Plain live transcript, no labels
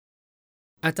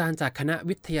อาจารย์จากคณะ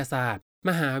วิทยาศาสตร์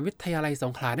มหาวิทยาลัยส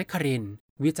งขลานครินทร์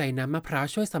วิจัยน้ำมะพร้าว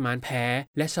ช่วยสมานแผล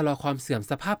และชะลอความเสื่อม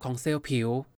สภาพของเซลล์ผิว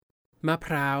มะพ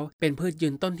ร้าวเป็นพืชยื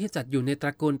นต้นที่จัดอยู่ในตร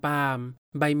ะกูลปาล์ม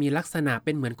ใบมีลักษณะเ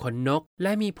ป็นเหมือนขนนกแล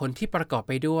ะมีผลที่ประกอบไ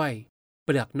ปด้วยเป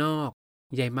ลือกนอก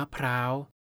ใยมะพร้าว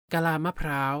กะลามะพ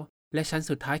ร้าวและชั้น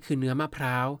สุดท้ายคือเนื้อมะพ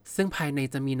ร้าวซึ่งภายใน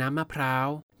จะมีน้ำมะพร้าว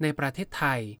ในประเทศไท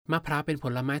ยมะพร้าวเป็นผ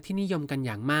ลไม้ที่นิยมกันอ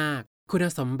ย่างมากคุณ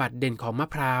สมบัติเด่นของมะ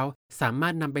พร้าวสามา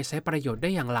รถนำไปใช้ประโยชน์ได้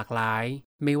อย่างหลากหลาย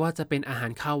ไม่ว่าจะเป็นอาหา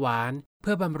รข้าวหวานเ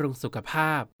พื่อบำรุงสุขภ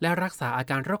าพและรักษาอา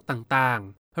การโรคต่าง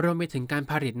ๆรวมไปถึงการ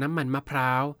ผลิตน้ำมันมะพร้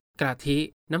าวกะทิ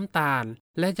น้ำตาล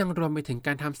และยังรวมไปถึงก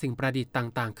ารทำสิ่งประดิษฐ์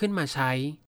ต่างๆขึ้นมาใช้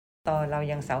ตอนเรา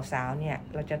ยังสาวๆเนี่ย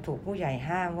เราจะถูกผู้ใหญ่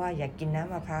ห้ามว่าอย่ากกินน้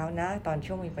ำมะพร้าวนะตอน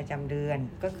ช่วงมีประจำเดือน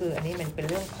ก็คืออันนี้มันเป็น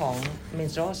เรื่องของ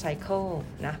menstrual cycle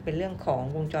นะเป็นเรื่องของ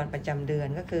วงจรประจำเดือน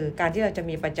ก็คือการที่เราจะ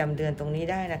มีประจำเดือนตรงนี้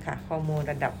ได้นะคะฮอร์โมน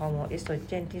ระดับฮอร์โมนเอสโตรเ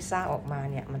จนที่สร้างออกมา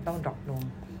เนี่ยมันต้องดรอปลง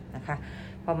นะคะ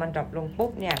พอมันดรอปลงปุ๊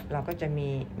บเนี่ยเราก็จะ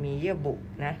มีเยื่อบุ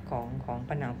นะของ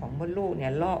ผนังของมดลูกเนี่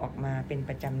ยลอกออกมาเป็น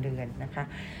ประจำเดือนนะคะ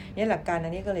นี่หลักการอั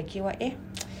นนี้ก็เลยคิดว่า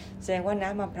แสดงว่าน้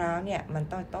ำมะพร้าวเนี่ยมัน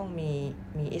ต้อง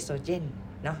มีเอสโตรเจน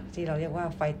เนาะที่เราเรียกว่า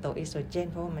ไฟโตเอสโตรเจน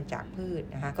เพราะว่ามันจากพืช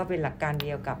นะคะก็เป็นหลักการเ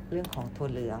ดียวกับเรื่องของถั่ว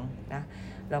เหลืองนะ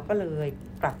เราก็เลย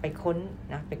กลับไปค้น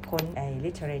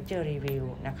literature review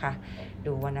นะคะ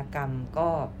ดูวรรณกรรมก็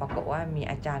ปรากฏว่ามี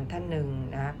อาจารย์ท่านหนึ่ง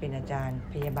นะเป็นอาจารย์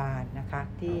พยาบาลนะคะ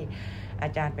ที่อา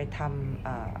จารย์ไป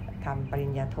ทำปริ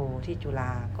ญญาโทที่จุฬ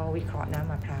าก็วิเคราะห์น้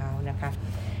ำมะพร้าวนะคะ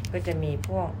ก็จะมีพ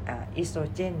วกอีสโตร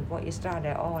เจนพวกอิสตราได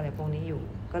ออลอะไรพวกนี้อยู่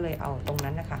ก็เลยเอาตรง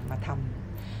นั้นนะคะมาท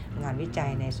ำงานวิจั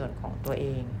ยในส่วนของตัวเอ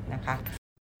งนะคะ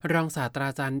รองศาสตรา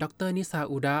จารย์ดร.นิสา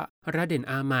อุดะระเด่น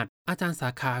อามัดอาจารย์สา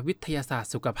ขาวิทยาศาสต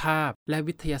ร์สุขภาพและ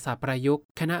วิทยาศาสตร์ประยุกต์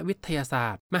คณะวิทยาศา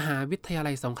สตร์มหาวิทยา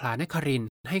ลัยสงขลานครินทร์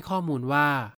ให้ข้อมูลว่า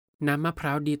น้ำมะพร้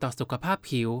าวดีต่อสุขภาพ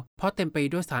ผิวเพราะเต็มไป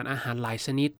ด้วยสารอาหารหลายช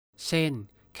นิดเช่น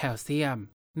แคลเซียม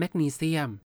แมกนีเซียม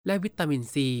และวิตามิน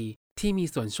ซีที่มี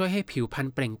ส่วนช่วยให้ผิวพรรณ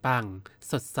เปล่งปลั่ง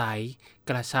สดใส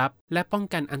กระชับและป้อง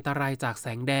กันอันตรายจากแส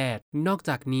งแดดนอกจ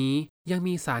ากนี้ยัง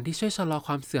มีสารที่ช่วยชะลอค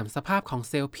วามเสื่อมสภาพของ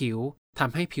เซลล์ผิวท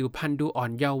ำให้ผิวพรรณดูอ่อ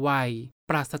นเยาว์วัย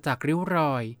ปราศจากริ้วร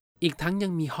อยอีกทั้งยั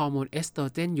งมีฮอร์โมนเอสโตร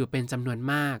เจนอยู่เป็นจำนวน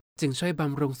มากจึงช่วยบ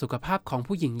ำรุงสุขภาพของ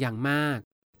ผู้หญิงอย่างมาก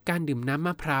การดื่มน้ำม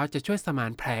ะพร้าวจะช่วยสมา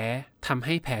นแผลทำใ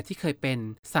ห้แผลที่เคยเป็น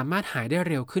สามารถหายได้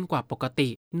เร็วขึ้นกว่าปกติ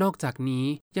นอกจากนี้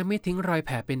ยังไม่ทิ้งรอยแผ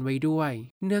ลเป็นไว้ด้วย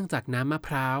เนื่องจากน้ำมะพ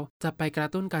ร้าวจะไปกระ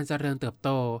ตุ้นการเจริญเติบโต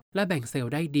และแบ่งเซล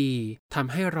ล์ได้ดีท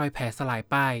ำให้รอยแผลสลาย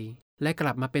ไปและก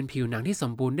ลับมาเป็นผิวหนังที่ส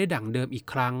มบูรณ์ได้ดั่งเดิมอีก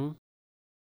ครั้ง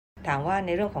ถามว่าใน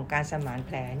เรื่องของการสมานแผ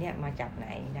ลเนี่ยมาจากไหน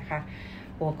นะคะ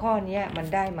หัวข้อนี้มัน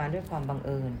ได้มาด้วยความบังเ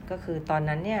อิญก็คือตอน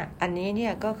นั้นเนี่ยอันนี้เนี่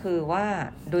ยก็คือว่า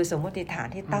โดยสมมติฐาน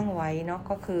ที่ตั้งไว้เนาะ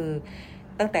ก็คือ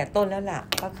ตั้งแต่ต้นแล้วล่ะ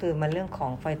ก็คือมันเรื่องขอ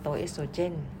งไฟโตเอสโตรเจ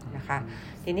นนะคะ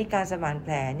ทีนี้การสมานแผ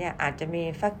ลเนี่ยอาจจะมี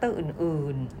แฟกเตอร์อื่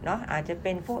นๆเนาะอาจจะเ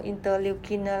ป็นพวกอินเตอร์ลิว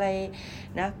คินอะไร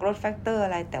นะโกรทแฟกเตอร์อ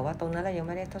ะไรแต่ว่าตรงนั้นเรายัง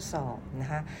ไม่ได้ทดสอบนะ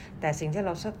คะแต่สิ่งที่เร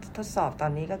าทดสอบตอ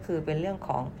นนี้ก็คือเป็นเรื่องข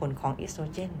องผลของอีสโตร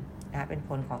เจนนะเป็นผ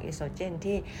ลของอีสโตรเจน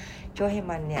ที่ช่วยให้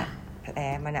มันเนี่ยแผล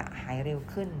มันหายเร็ว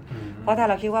ขึ้นเพราะถ้า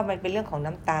เราคิดว่ามันเป็นเรื่องของ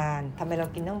น้ำตาลทำไมเรา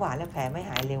กินน้ำหวานแล้วแผลไม่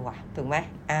หายเร็ววะถูกไหม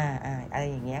อะไร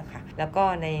อย่างเงี้ยค่ะแล้วก็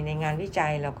ในงานวิจั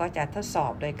ยเราก็จะทดสอ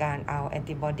บโดยการเอาแอน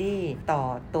ติบอดีต่อ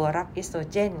ตัวรับอีสโตร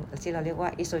เจนที่เราเรียกว่า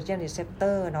อีสโตรเจนรีเซปเต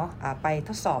อร์เนาะไปท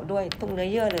ดสอบด้วยทุกเนื้อ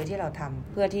เยื่อเลยที่เราท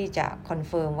ำเพื่อที่จะคอนเ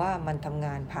ฟิร์มว่ามันทำง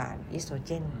านผ่านอีสโตรเจ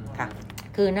นค่ะ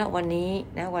คือณวันนี้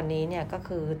เนี่ยก็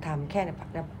คือทำแค่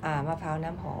มะพร้าว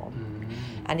น้ำหอม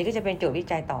อันนี้ก็จะเป็นโจทย์วิ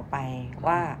จัยต่อไป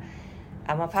ว่า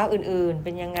มะพร้าวอื่นๆเ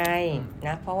ป็นยังไงน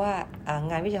ะเพราะว่า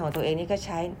งานวิจัยของตัวเองนี่ก็ใ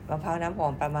ช้มะพร้าวน้ำหอ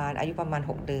มอายุประมาณ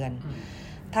6เดือน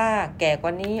ถ้าแก่กว่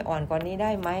านี้อ่อนกว่านี้ไ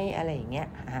ด้ไหมอะไรอย่างเงี้ย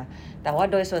แต่ว่า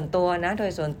โดยส่วนตัว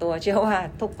เชื่อว่า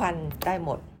ทุกพันธุ์ได้หม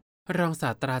ดรองศา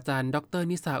สตราจารย์ดร.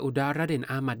นิสาอุดาระเด่น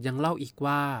อามัดยังเล่าอีก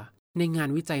ว่าในงาน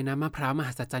วิจัยน้ำมะพร้าวม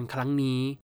หัศจรรย์ครั้งนี้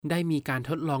ได้มีการ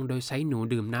ทดลองโดยใช้หนู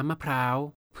ดื่มน้ำมะพร้าว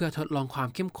เพื่อทดลองความ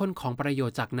เข้มข้นของประโย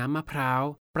ชน์จากน้ำมะพร้าว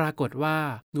ปรากฏว่า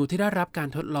หนูที่ได้รับการ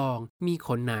ทดลองมีข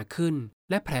นหนาขึ้น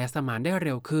และแผลสมานได้เ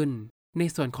ร็วขึ้นใน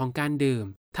ส่วนของการดื่ม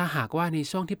ถ้าหากว่าใน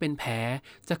ช่วงที่เป็นแผล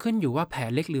จะขึ้นอยู่ว่าแผล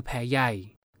เล็กหรือแผลใหญ่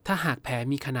ถ้าหากแผล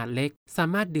มีขนาดเล็กสา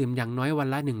มารถดื่มอย่างน้อยวัน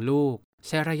ละ1ลูกใ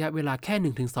ช้ระยะเวลาแ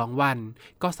ค่ 1-2 วัน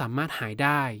ก็สามารถหายไ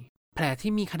ด้แผล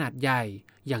ที่มีขนาดใหญ่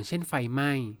อย่างเช่นไฟไห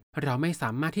ม้เราไม่สา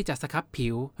มารถที่จะสครับผิ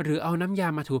วหรือเอาน้ำยา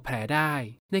มาถูแผลได้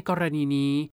ในกรณี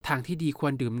นี้ทางที่ดีคว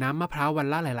รดื่มน้ำมะพร้าววัน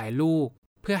ละหลายๆลูก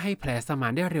เพื่อให้แผลสมา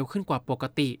นได้เร็วขึ้นกว่าปก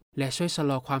ติและช่วยชะ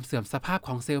ลอความเสื่อมสภาพข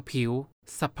องเซลล์ผิว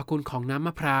สรรพคุณของน้ำม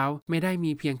ะพร้าวไม่ได้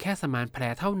มีเพียงแค่สมานแผล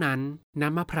เท่านั้นน้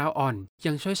ำมะพร้าวอ่อน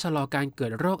ยังช่วยชะลอการเกิ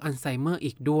ดโรคอัลไซเมอร์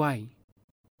อีกด้วย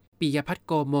ปิยพัฒน์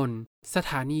โกมลส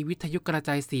ถานีวิทยุกระจ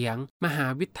ายเสียงมหา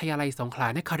วิทยาลัยสงขลา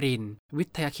นครินทร์วิ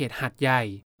ทยาเขตหาดใหญ่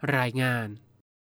รายงาน